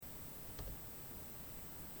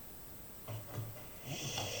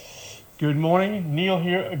Good morning, Neil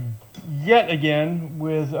here yet again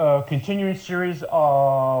with a continuing series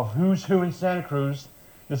of Who's Who in Santa Cruz.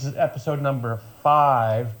 This is episode number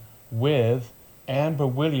 5 with Amber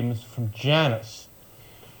Wiliams from Janus.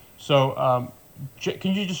 So,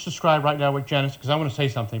 can you just describe right now what Janus, because I want to say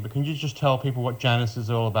something, but can you just tell people what Janus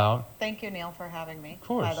is all about? Thank you, Neil, for having me, Of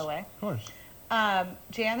course, by the way. Of course.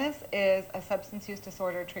 Janus is a substance use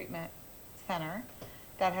disorder treatment center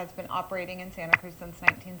that has been operating in Santa Cruz since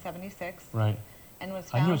 1976. Right. And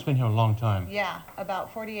was found, I knew it's been here a long time. Yeah,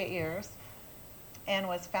 about 48 years. And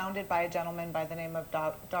was founded by a gentleman by the name of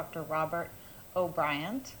Dr. Robert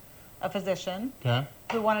O'Brien, a physician,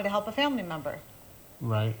 who wanted to help a family member.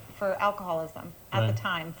 Right. For alcoholism at the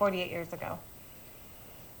time, 48 years ago.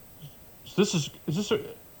 So does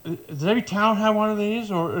every town have one of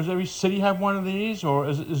these, or does every city have one of these,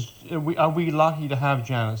 or are we lucky to have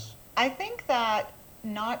Janus? I think that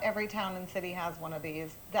not every town and city has one of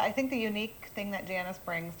these. I think the unique thing that Janus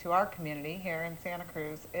brings to our community here in Santa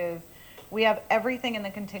Cruz is we have everything in the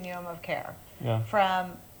continuum of care. Yeah.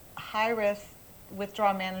 From high-risk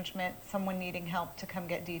withdrawal management, someone needing help to come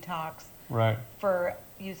get detox for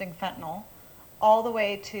using fentanyl, all the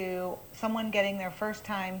way to someone getting their first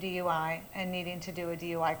time DUI and needing to do a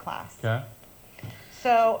DUI class. Okay.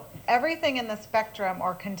 So everything in the spectrum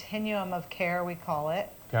or continuum of care, we call it,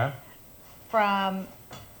 from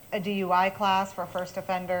a DUI class for a first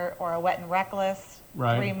offender or a wet and reckless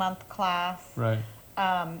 3-month class,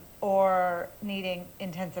 or needing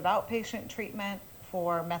intensive outpatient treatment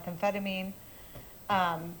for methamphetamine,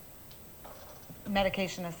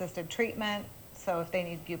 medication-assisted treatment, so if they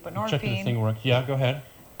need buprenorphine. Check this thing works. Yeah, go ahead.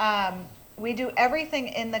 We do everything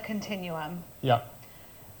in the continuum. Yeah.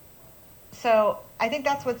 So I think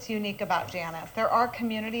that's what's unique about Janus. There are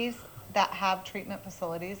communities that have treatment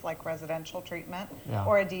facilities like residential treatment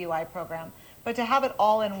or a DUI program. But to have it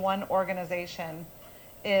all in one organization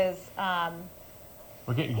is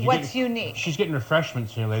what's unique. She's getting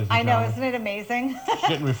refreshments here, ladies and gentlemen. I know, gentlemen. isn't it amazing? She's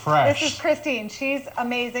getting refreshed. This is Christine. She's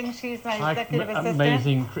amazing. She's my executive assistant.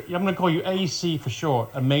 Amazing. I'm going to call you AC for short.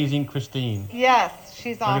 Amazing Christine. Yes,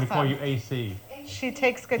 she's awesome. I'm going to call you AC. She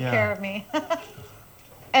takes good care of me.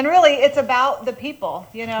 And really, it's about the people.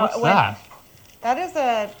 You know, what's that? That is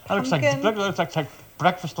a pumpkin. That looks like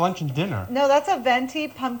breakfast, lunch, and dinner. No, that's a venti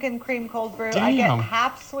pumpkin cream cold brew. Damn. I get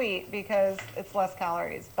half sweet because it's less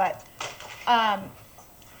calories. But,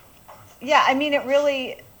 yeah, I mean, it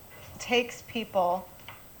really takes people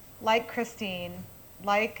like Christine,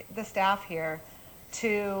 like the staff here,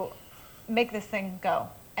 to make this thing go.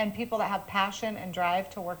 And people that have passion and drive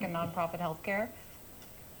to work in nonprofit healthcare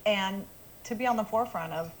and to be on the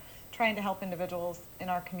forefront of trying to help individuals in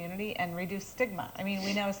our community and reduce stigma. I mean,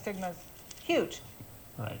 we know stigma's huge.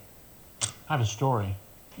 Right. I have a story.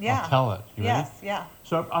 Yeah. I'll tell it. You ready? Yes, yeah.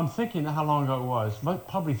 So I'm thinking how long ago it was.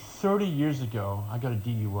 Probably 30 years ago, I got a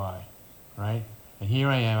DUI, right? And here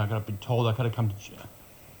I am. I got to be told I got to come to jail.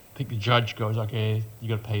 I think the judge goes, okay, you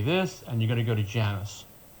got to pay this, and you're going to go to Janus.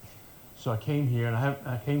 So I came here,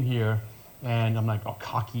 and I'm like a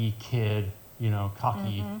cocky kid,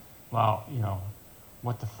 cocky. Mm-hmm. Well,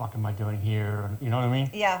 what the fuck am I doing here? You know what I mean?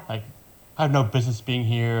 Yeah. Like, I have no business being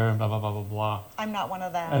here, blah, blah, blah, blah, blah. I'm not one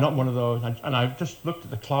of them. I'm not one of those. And I just looked at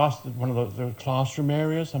the one of the classroom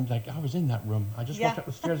areas. I'm like, I was in that room. I just walked up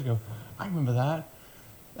the stairs and go, I remember that.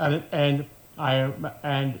 And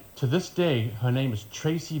to this day, her name is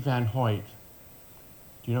Tracy Van Hoyt.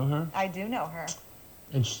 Do you know her? I do know her.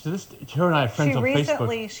 And her and I are friends on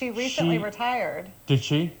Facebook. She recently retired. Did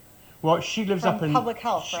she? Well, she lives up in public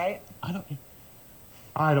health, right?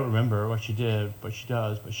 I don't remember what she did, but she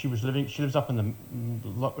does. But she lives up in the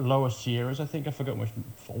lower Sierras, I think. I forget where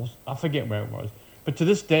it was. But to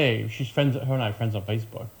this day, her and I are friends on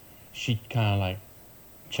Facebook. She kind of like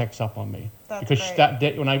checks up on me. That's because great. That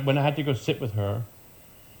day, when I had to go sit with her,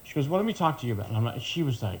 she goes, well, let me talk to you about it. And she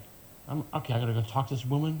was like, okay, I got to go talk to this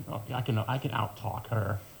woman? Okay, I can out-talk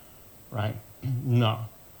her, right? No.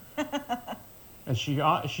 And she's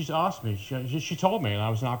asked me. She told me, and I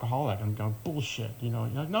was an alcoholic. I'm going, bullshit. You're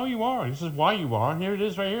like, no, you are. This is why you are. And here it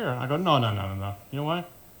is, right here. I go, no. You know what?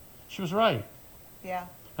 She was right. Yeah.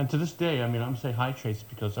 And to this day, I'm gonna say hi, Tracy,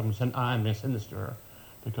 because I'm gonna send this to her,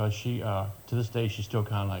 because she, to this day, she's still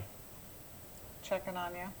kind of like checking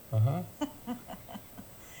on you. Uh-huh.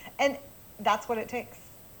 And that's what it takes.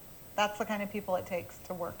 That's the kind of people it takes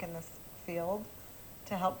to work in this field,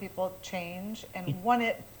 to help people change and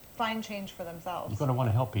find change for themselves. You're going to want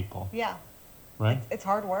to help people. Yeah. Right? It's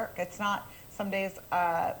hard work. It's not, some days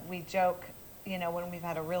we joke, when we've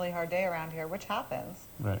had a really hard day around here, which happens.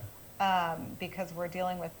 Right. Because we're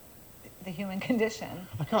dealing with the human condition.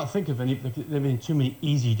 I can't think of any. There been too many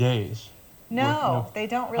easy days. No, they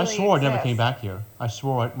don't really I swore exist. I never came back here. I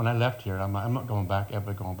swore when I left here. I'm not going back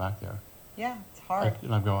ever going back there. Yeah, it's hard.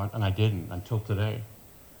 And I'm going, and I didn't until today.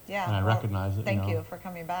 Yeah. And I recognize it. Thank you for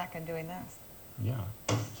coming back and doing this. Yeah.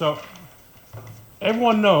 So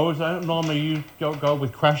everyone knows I don't normally go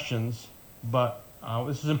with questions, but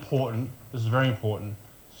this is important. This is very important.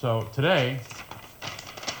 So today,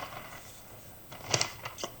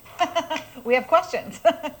 we have questions.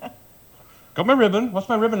 got my ribbon. What's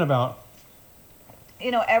my ribbon about? You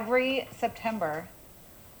know, every September,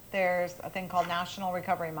 there's a thing called National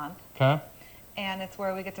Recovery Month. Okay. And it's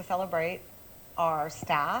where we get to celebrate our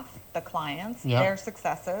staff, the clients, Yeah. their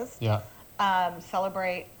successes. Yeah.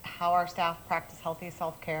 Celebrate how our staff practice healthy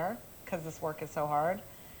self-care, because this work is so hard.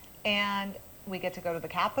 And we get to go to the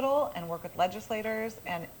Capitol and work with legislators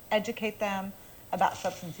and educate them about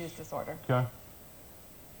substance use disorder. Okay.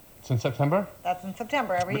 It's in September? That's in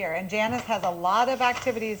September every year. And Janice has a lot of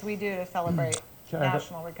activities we do to celebrate Okay,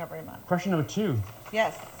 National Recovery Month. Question number 2.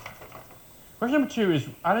 Yes. Question number 2 is,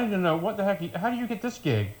 I don't even know, what the heck, how did you get this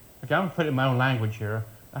gig? Okay, I'm going to put it in my own language here.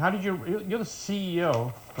 How did you're the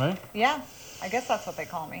CEO, right? Yeah, I guess that's what they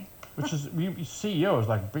call me. Which is, CEO is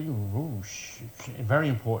like, very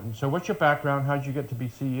important. So what's your background? How did you get to be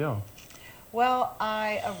CEO? Well,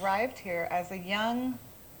 I arrived here as a young,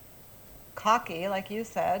 cocky, like you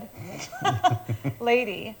said,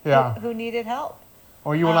 lady Yeah. who needed help.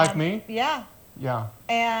 Oh, you were like me? Yeah. Yeah.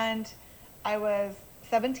 And I was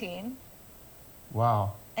 17.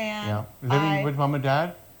 Wow. And Yeah. Living with mom and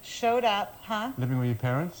dad? Showed up, Living with your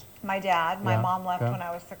parents? My dad. My Yeah, mom left okay. when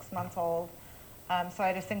I was 6 months old. So I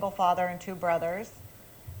had a single father and 2 brothers.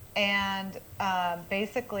 And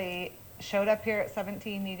basically showed up here at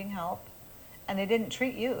 17 needing help. And they didn't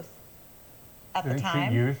treat youth at the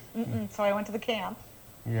time. Treat youth? So I went to the camp.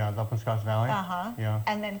 Yeah, up in Scotts Valley? Uh-huh. Yeah.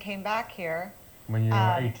 And then came back here. When you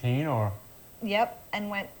were 18 or? Yep, and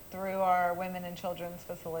went through our women and children's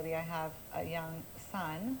facility. I have a young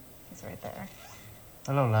son. He's right there.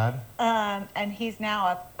 Hello, lad. And he's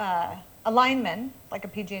now a lineman, like a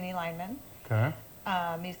PG&E lineman. Okay.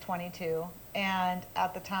 He's 22. And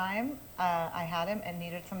at the time, I had him and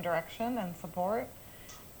needed some direction and support,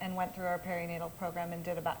 and went through our perinatal program and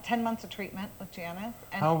did about 10 months of treatment with Janice.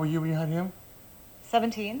 And How old were you when you had him?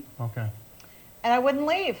 17. Okay. And I wouldn't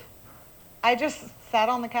leave. I just sat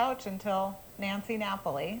on the couch until Nancy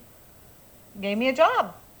Napoli gave me a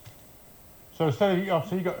job. So instead of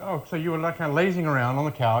so you were like kind of lazing around on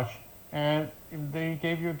the couch, and they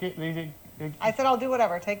gave you I said, I'll do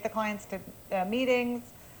whatever. Take the clients to meetings.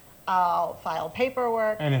 I'll file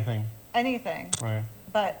paperwork. anything. Anything. Right.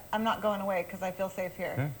 But I'm not going away because I feel safe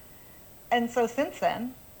here. Okay. And so since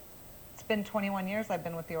then, it's been 21 years I've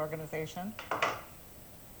been with the organization.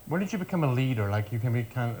 When did you become a leader? Like you can be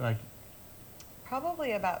kind of like.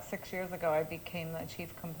 Probably about 6 years ago, I became the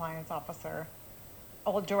chief compliance officer,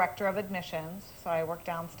 director of admissions. So I worked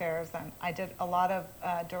downstairs, and I did a lot of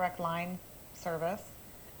direct line service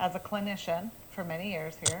as a clinician for many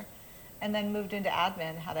years here, and then moved into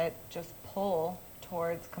admin, had to just pull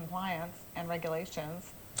towards compliance and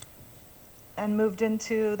regulations, and moved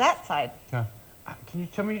into that side. Yeah. Can you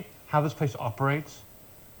tell me how this place operates,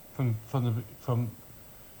 from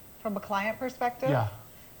From a client perspective? Yeah.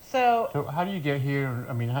 So how do you get here?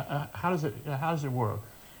 I mean, how does it work?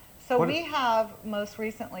 So What- we have, most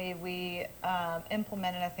recently, we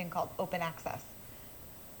implemented a thing called open access.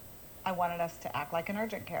 I wanted us to act like an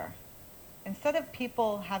urgent care. Instead of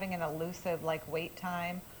people having an elusive like wait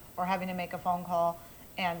time or having to make a phone call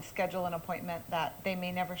and schedule an appointment that they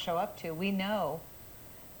may never show up to, we know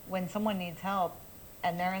when someone needs help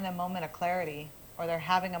and they're in a moment of clarity or they're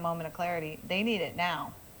having a moment of clarity, they need it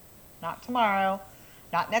now, not tomorrow,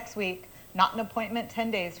 not next week, not an appointment 10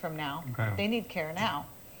 days from now. Okay. They need care now.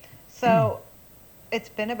 So it's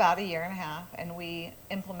been about a year and a half, and we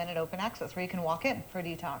implemented open access where you can walk in for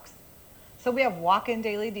detox. So we have walk-in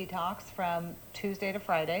daily detox from Tuesday to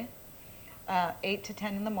Friday, 8 to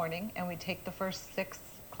 10 in the morning, and we take the first 6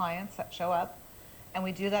 clients that show up, and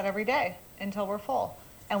we do that every day until we're full,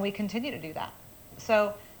 and we continue to do that.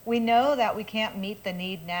 So we know that we can't meet the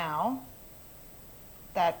need now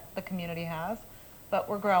that the community has, but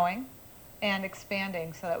we're growing and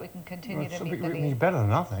expanding so that we can continue to meet the It's need. better than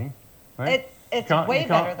nothing, right? It's You can't- way you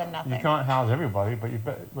can't- better than nothing. You can't house everybody, but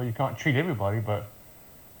you can't treat everybody, but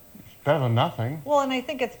it's better than nothing. Well, and I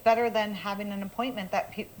think it's better than having an appointment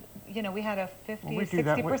that, we had a 50, Well, we do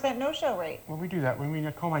that. 60% no-show rate. Well, we do that. When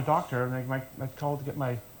I call my doctor and I call to get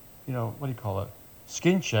my, what do you call it,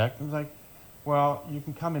 skin check. I was like, well, you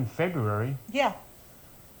can come in February. Yeah.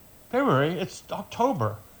 February? It's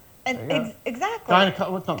October. And Yeah. exactly.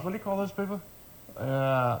 What do you call those people?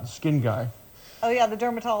 The skin guy. Oh yeah, the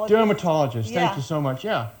dermatologist. Dermatologist. Thank Yeah. you so much.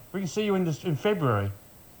 Yeah, we can see you in February.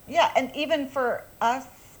 Yeah, and even for us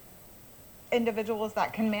individuals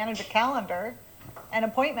that can manage a calendar and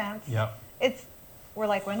appointments, Yep. we're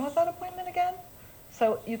like, when was that appointment again?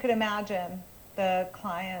 So you could imagine the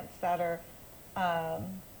clients that are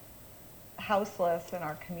houseless in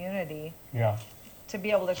our community Yeah. to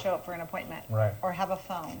be able to show up for an appointment, Right. or have a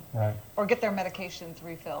phone, Right. or get their medications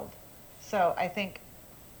refilled. So I think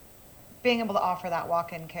being able to offer that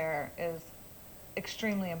walk-in care is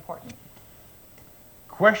extremely important.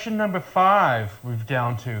 Question number 5, we've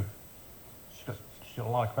down to. She's got a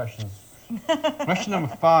lot of questions. Question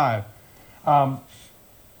number 5.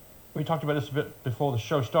 We talked about this a bit before the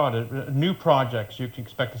show started. New projects you can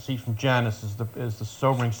expect to see from Janice is the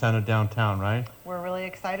Sobering Center downtown, right? We're really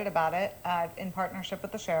excited about it, in partnership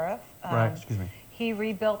with the sheriff. Right, excuse me. He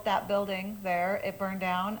rebuilt that building there. It burned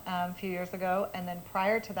down a few years ago, and then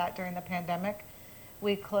prior to that, during the pandemic,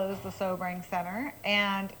 we closed the Sobering Center,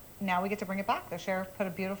 and now we get to bring it back. The sheriff put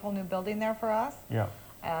a beautiful new building there for us. Yeah.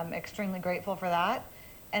 I'm extremely grateful for that.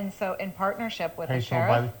 And so in partnership with the Paid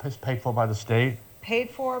sheriff, paid for by the state.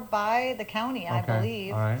 paid for by the county, I Okay,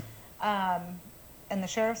 believe. all right. And the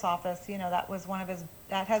sheriff's office, you know,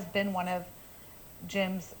 that has been one of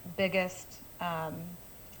Jim's biggest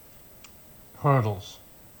Hurdles.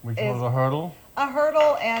 We call it a hurdle. a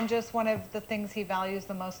hurdle, and just one of the things he values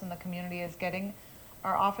the most in the community is getting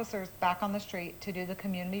our officers back on the street to do the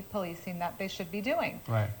community policing that they should be doing.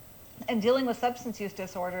 Right. And dealing with substance use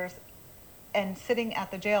disorders and sitting at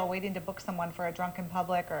the jail waiting to book someone for a drunk in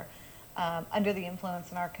public or under the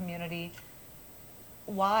influence in our community.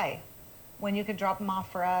 Why? When you can drop them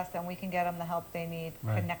off for us and we can get them the help they need,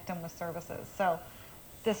 Right. connect them with services. So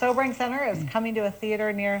the Sobering Center is coming to a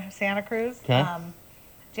theater near Santa Cruz, Okay.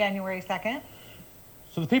 January 2nd.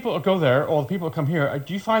 So the people that go there, or the people that come here,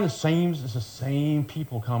 do you find it's the same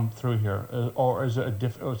people come through here, or is it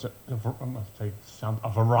a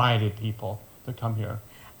variety of people that come here?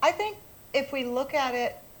 I think if we look at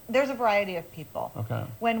it, there's a variety of people. Okay.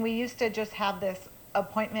 When we used to just have this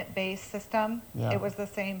appointment-based system, Yeah. it was the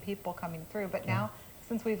same people coming through. But now,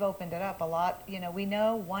 since we've opened it up a lot, you know, we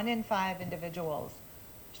know 1 in 5 individuals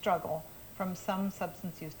struggle from some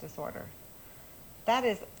substance use disorder. That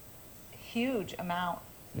is a huge amount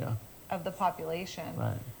Yeah. of the population.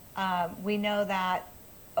 Right. We know that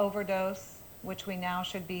overdose, which we now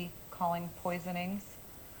should be calling poisonings,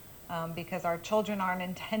 because our children aren't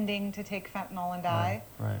intending to take fentanyl and die,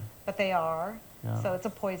 Right. but they are. Yeah. So it's a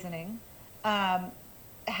poisoning.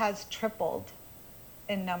 Has tripled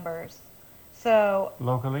in numbers. So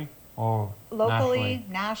Locally or locally,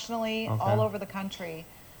 nationally, Okay. all over the country,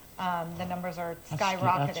 the numbers are That's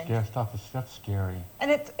skyrocketing. scary stuff. That's scary.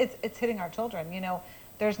 And it's hitting our children. You know,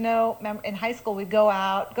 there's no in high school we go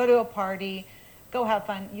out, go to a party, go have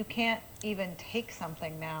fun. You can't even take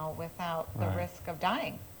something now without the Right. risk of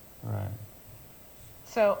dying. Right.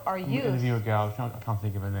 So our I youth. interviewed a gal. I can't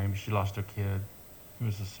think of her name. She lost her kid. He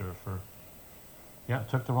was a surfer. Yeah,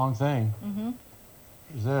 took the wrong thing. Mm-hmm.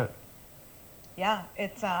 Is it? Yeah,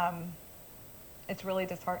 it's really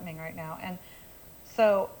disheartening right now. And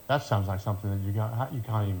so That sounds like something that you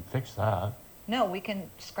can't even fix that. no, we can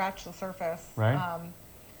scratch the surface. Right.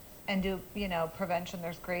 And do, you know, prevention.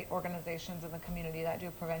 There's great organizations in the community that do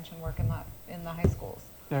prevention work in the high schools.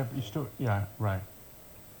 Yeah, but you still. Yeah, right.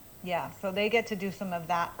 Yeah, so they get to do some of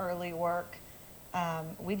that early work.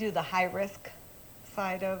 We do the high risk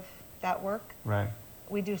side of that work. Right.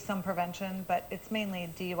 We do some prevention, but it's mainly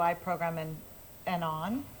DUI program and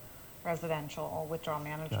on residential withdrawal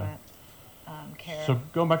management care. So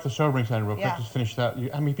going back to the sobering center real quick, Yeah. just finish that.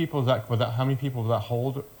 How many people how many people does that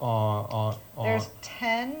hold? There's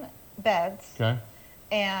 10 beds. Okay.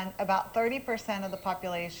 And about 30% of the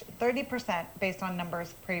population, 30% based on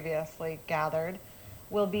numbers previously gathered,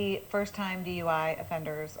 will be first-time DUI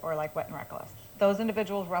offenders or like wet and reckless. Those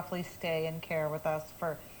individuals roughly stay in care with us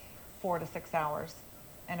for 4 to 6 hours.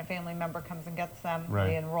 And a family member comes and gets them, Right.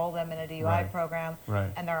 we enroll them in a DUI Right. program, Right.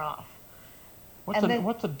 and they're off. What's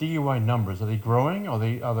the DUI numbers? Are they growing? Are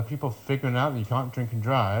the people figuring out that you can't drink and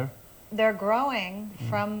drive? They're growing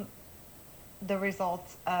from the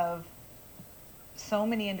results of so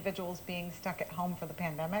many individuals being stuck at home for the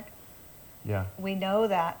pandemic. Yeah. We know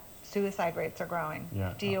that suicide rates are growing.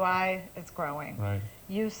 Yeah. DUI is growing. Right.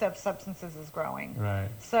 Use of substances is growing. Right.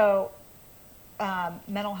 So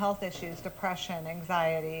mental health issues, depression,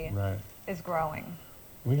 anxiety Right. is growing.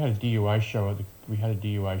 We had a DUI show at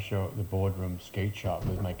the boardroom skate shop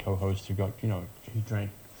with my co-host who got, he drank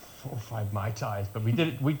 4 or 5 Mai Tais, but we did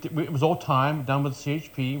it. It was all time done with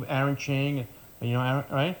CHP, Aaron Ching, and Aaron,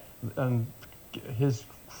 right, and his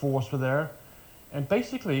force were there, and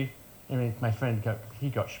basically, I mean, my friend got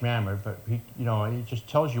schmammered, but he just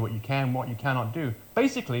tells you what you can, what you cannot do.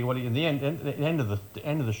 Basically, what in the end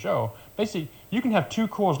of the show, basically, you can have 2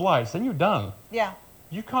 Coors Lights, then you're done. Yeah.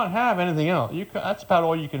 You can't have anything else. That's about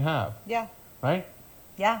all you can have. Yeah. Right.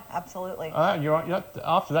 Yeah, absolutely. You're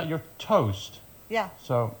after that, you're toast. Yeah.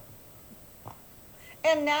 So.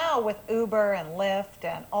 And now with Uber and Lyft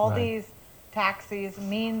and all these taxis,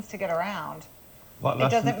 means to get around,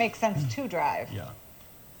 it doesn't make sense to drive. Yeah.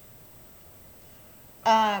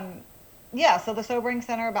 Yeah, so the sobering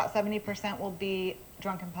center, about 70% will be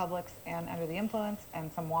drunken publics and under the influence,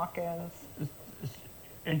 and some walk-ins.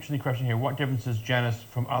 Interesting question here. What difference is Janice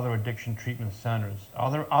from other addiction treatment centers?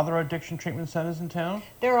 Are there other addiction treatment centers in town?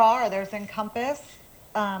 There are. There's Encompass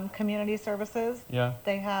Community Services. Yeah.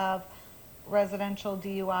 They have residential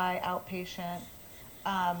DUI outpatient,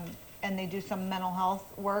 and they do some mental health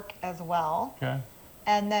work as well. Okay.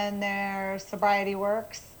 And then there's Sobriety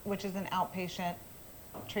Works, which is an outpatient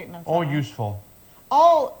treatment center. All useful.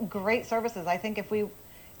 All great services. I think if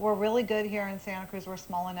we're really good here in Santa Cruz, we're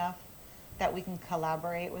small enough that we can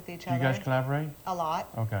collaborate with each other. Do you guys collaborate? A lot.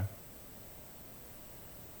 Okay.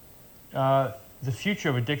 The future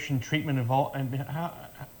of addiction treatment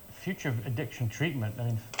future of addiction treatment. I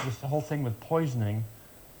mean, this whole thing with poisoning.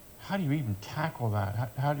 How do you even tackle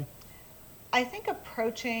that? How do you... I think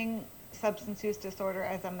approaching substance use disorder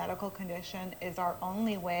as a medical condition is our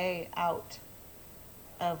only way out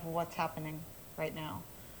of what's happening right now.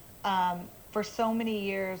 For so many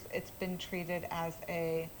years, it's been treated as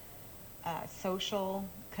a social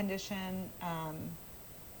condition,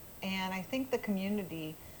 and I think the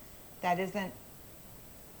community that isn't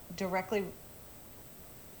directly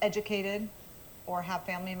educated or have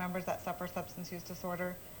family members that suffer substance use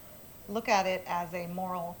disorder look at it as a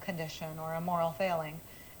moral condition or a moral failing.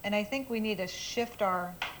 And I think we need to shift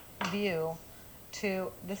our view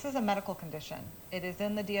to this is a medical condition. It is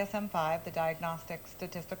in the DSM-5, the Diagnostic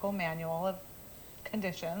Statistical Manual of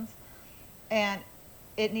Conditions, and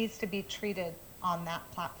it needs to be treated on that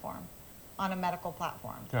platform, on a medical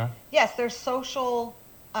platform. Okay. Yes, there's social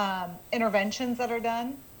interventions that are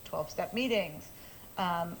done, 12-step meetings,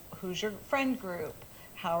 who's your friend group,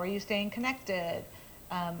 how are you staying connected,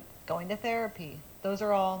 going to therapy. Those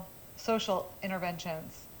are all social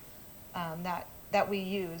interventions that we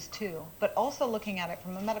use too, but also looking at it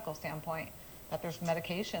from a medical standpoint, that there's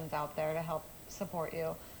medications out there to help support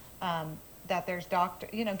you, that there's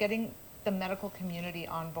getting the medical community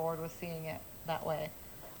on board with seeing it that way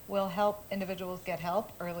will help individuals get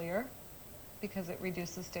help earlier because it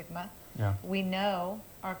reduces stigma. Yeah. We know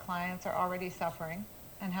our clients are already suffering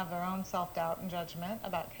and have their own self-doubt and judgment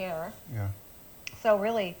about care. Yeah. So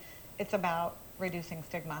really, it's about reducing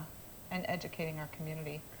stigma and educating our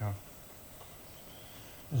community. Yeah.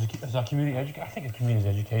 Is our community educated? I think the community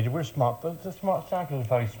is educated. We're smart, but the smart Santa Cruz is a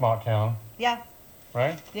very smart town. Yeah.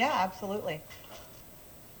 Right? Yeah, absolutely.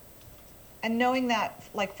 And knowing that,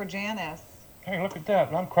 like for Janice. Hey, look at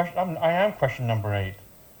that. I am question number 8.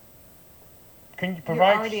 Can you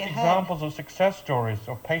provide examples of success stories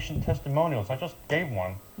or patient testimonials? I just gave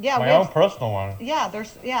one. Yeah, my own personal one. Yeah,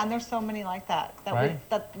 and there's so many like that right?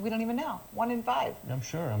 we don't even know. 1 in 5. I'm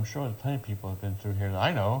sure there's plenty of people have been through here that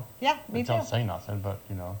I know. Yeah, me too. Don't say nothing, but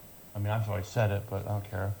I mean, I've always said it, but I don't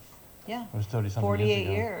care. Yeah. It was 30-something 48 years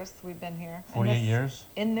ago. years we've been here. 48 years?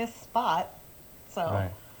 In this spot. So. Right.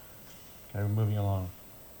 Okay, we're moving along.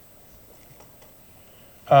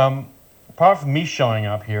 Apart from me showing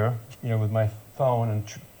up here, with my phone and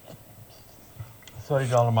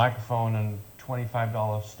 $30 microphone and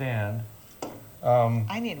 $25 stand.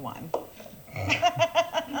 I need one.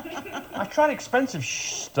 I tried expensive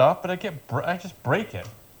stuff, but I just break it.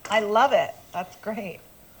 I love it. That's great.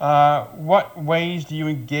 What ways do you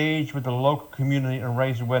engage with the local community and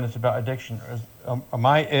raise awareness about addiction? Am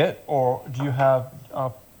I it, or do you have?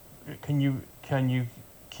 Can you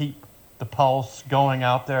keep the pulse going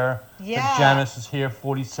out there? Yeah. Janice is here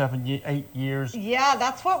 8 years. Yeah,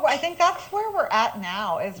 I think that's where we're at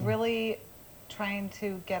now, is really trying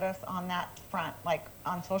to get us on that front, like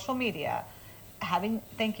on social media,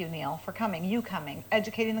 thank you, Neil, for coming,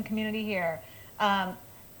 educating the community here.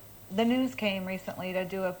 The news came recently to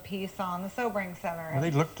do a piece on the sobering center.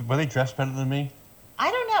 Were they dressed better than me? I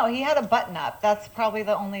don't know. He had a button up. That's probably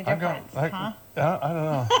the only difference, huh? I don't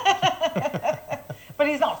know. But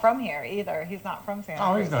he's not from here either. He's not from Santa Cruz.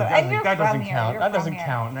 Oh, he's not. That doesn't count. That doesn't here.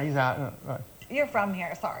 count. No, he's out. You're from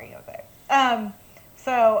here. Sorry, Jose.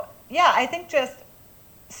 So, yeah, I think just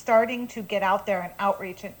starting to get out there and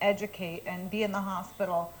outreach and educate and be in the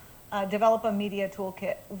hospital, develop a media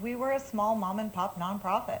toolkit. We were a small mom and pop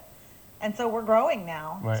nonprofit. And so we're growing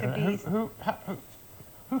now Right. to be.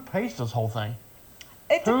 Who pays this whole thing?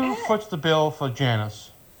 It Who depends. foots the bill for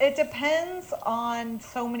Janice? It depends on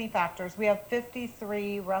so many factors. We have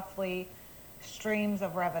 53 roughly streams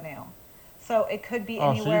of revenue. So it could be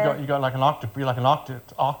anywhere. So you got like an octopus, you're like an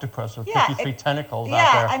octopus with 53 tentacles out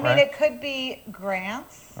Yeah, there, I mean, right? it could be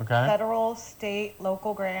grants, Okay. federal, state,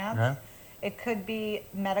 local grants. Okay. It could be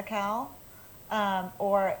Medi-Cal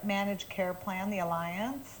or managed care plan, the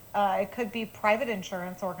Alliance. It could be private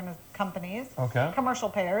insurance companies, Okay. commercial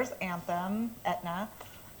payers, Anthem, Aetna,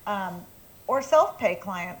 or self-pay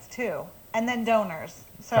clients too, and then donors.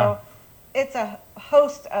 So Okay. it's a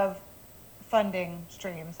host of funding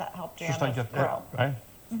streams that help Janice Just like that, grow. right?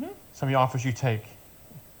 Mm-hmm. Some of the offers you take.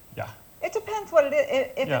 Yeah. It depends what it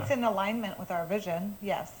is. If Yeah. it's in alignment with our vision,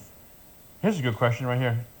 yes. Here's a good question right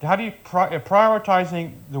here. How do you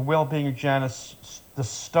prioritizing the well-being of Janice, the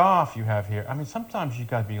staff you have here? I mean, sometimes you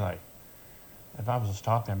got to be like, if I was a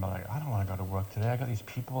staff member, like, I don't want to go to work today. I got these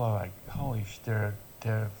people who are like, holy, they're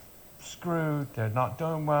screwed. They're not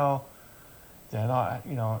doing well. They're not,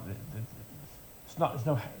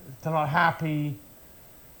 they're not happy.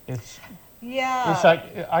 Yeah. It's like,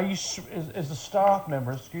 is the staff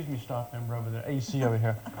member, excuse me, staff member over there, AC over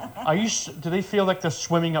here, do they feel like they're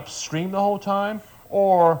swimming upstream the whole time?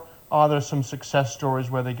 Or are there some success stories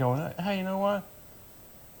where they go, hey, you know what?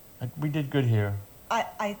 Like, we did good here.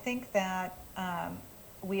 I think that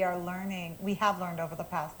we have learned over the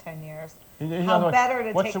past 10 years how better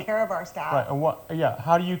to take care of our staff. Right, and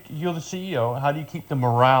you're the CEO, how do you keep the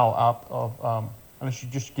morale up of, unless you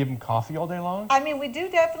just give them coffee all day long? I mean, we do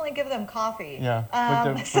definitely give them coffee. Yeah.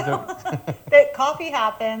 Coffee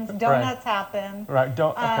happens, donuts happen. Right,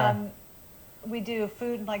 okay. We do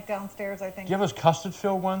food like downstairs, I think. Do you have those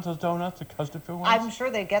custard-filled ones, those donuts, the custard-filled ones? I'm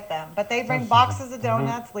sure they get them, but they bring boxes of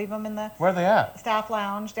donuts, leave them in the Where are they at? staff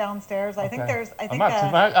lounge downstairs. I think I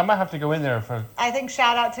might have to go in there for. I think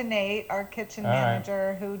shout out to Nate, our kitchen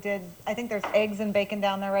manager, who did. I think there's eggs and bacon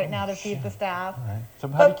down there right now to feed the staff. All right. So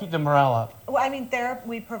how do you keep the morale up? Well, I mean,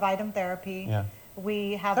 we provide them therapy. Yeah.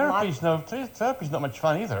 We have therapy's not much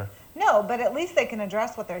fun either. No, but at least they can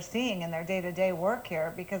address what they're seeing in their day-to-day work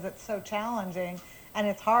here, because it's so challenging and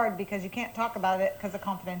it's hard because you can't talk about it because of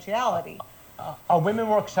confidentiality. Are women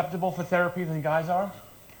more acceptable for therapy than guys are?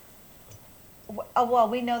 Well,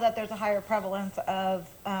 we know that there's a higher prevalence of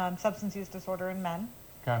substance use disorder in men.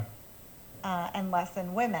 Okay. And less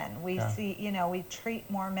in women. We see, we treat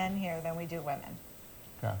more men here than we do women.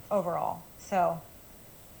 Okay. Overall. So.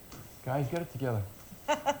 Guys, get it together.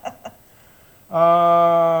 Here's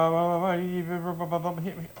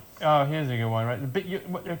a good one, right?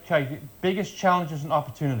 Biggest challenges and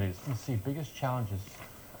opportunities. Let's see, biggest challenges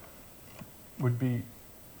would be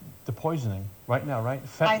the poisoning right now, right?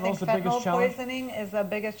 Fentanyl's the biggest challenge? Poisoning is the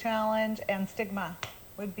biggest challenge, and stigma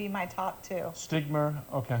would be my top two. Stigma,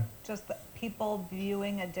 okay. Just people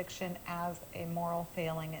viewing addiction as a moral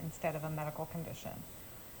failing instead of a medical condition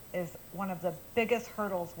is one of the biggest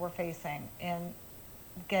hurdles we're facing in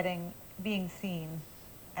being seen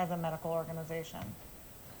as a medical organization.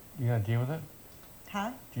 You know how to deal with it?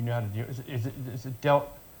 Huh? Do you know how to deal? Is it dealt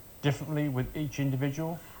differently with each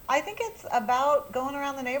individual? I think it's about going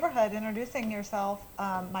around the neighborhood, introducing yourself.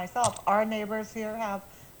 Myself, our neighbors here have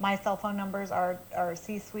my cell phone numbers, our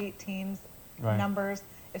C-suite teams numbers.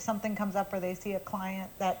 If something comes up or they see a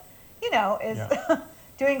client that is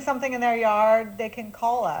doing something in their yard, they can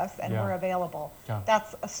call us and we're available. Yeah.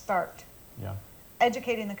 That's a start. Yeah.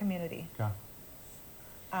 Educating the community. Yeah.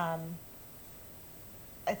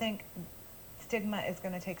 I think stigma is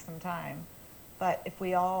going to take some time, but if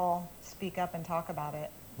we all speak up and talk about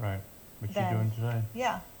it. Right, which you're doing today.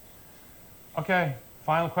 Yeah. Okay,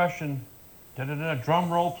 final question.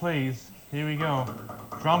 Drum roll, please. Here we go.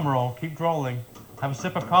 Drum roll, keep rolling. Have a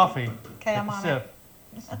sip of coffee. Okay, I'm on it.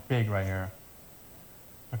 This is big right here.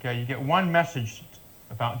 Okay, you get one message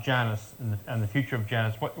about Janice and the future of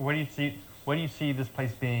Janice. What do you see? What do you see this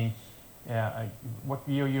place being? What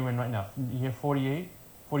year are you in right now? Year 48?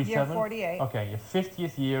 47? Year 48. Okay, your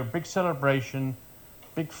 50th year, big celebration,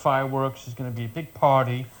 big fireworks. There's going to be a big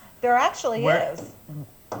party. There actually is.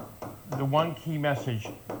 The one key message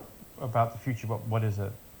about the future, what is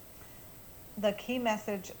it? The key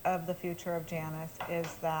message of the future of Janice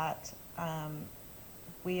is that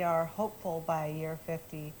we are hopeful by year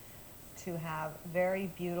 50 to have very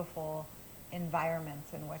beautiful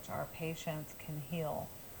environments in which our patients can heal,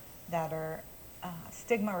 that are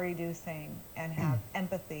stigma reducing and have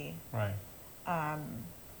empathy. Right.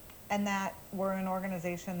 and that we're an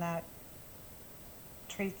organization that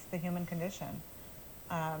treats the human condition.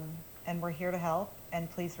 And we're here to help, and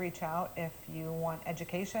please reach out if you want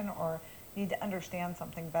education or need to understand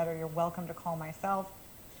something better. You're welcome to call myself,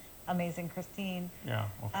 Amazing Christine, Yeah.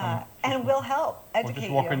 and we'll help Or educate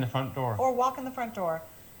just walk you. in the front door. Or walk in the front door.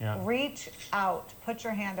 Yeah. Reach out. Put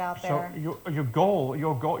your hand out So there.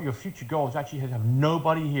 your future goal is actually to have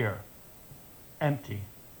nobody here. Empty.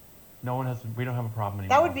 No one has. We don't have a problem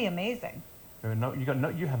anymore. That would be amazing.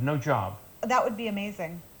 You have no job. That would be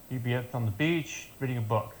amazing. You'd be on the beach reading a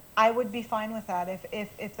book. I would be fine with that.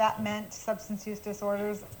 If that meant substance use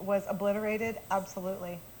disorders was obliterated,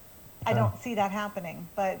 absolutely. I don't see that happening,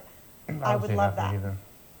 but I would love that. Either.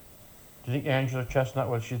 Do you think Angela Chestnut,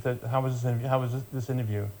 what she said, how was this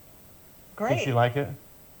interview? Great. Did she like it?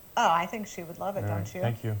 Oh, I think she would love it, All right, don't you?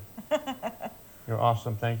 Thank you. You're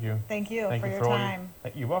awesome. Thank you. Thank you for your all time.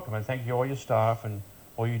 You're welcome. And thank you all your staff and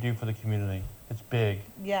all you do for the community. It's big.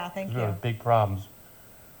 Yeah, thank We you. have big problems.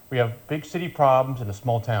 We have big city problems in a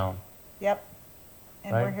small town. Yep.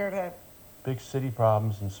 And Right? we're here to, Big city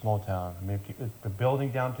problems in a small town. I mean, the building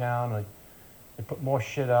downtown, like, they put more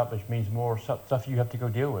shit up, which means more stuff you have to go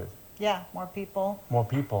deal with. yeah, more people. More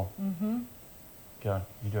people. Mm-hmm. Yeah,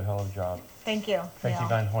 you do a hell of a job. Thank you. Thank you, Neil.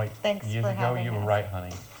 Van Hoyt. Thanks Years for ago, having you were us. right,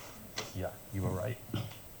 honey. Yeah, you were right.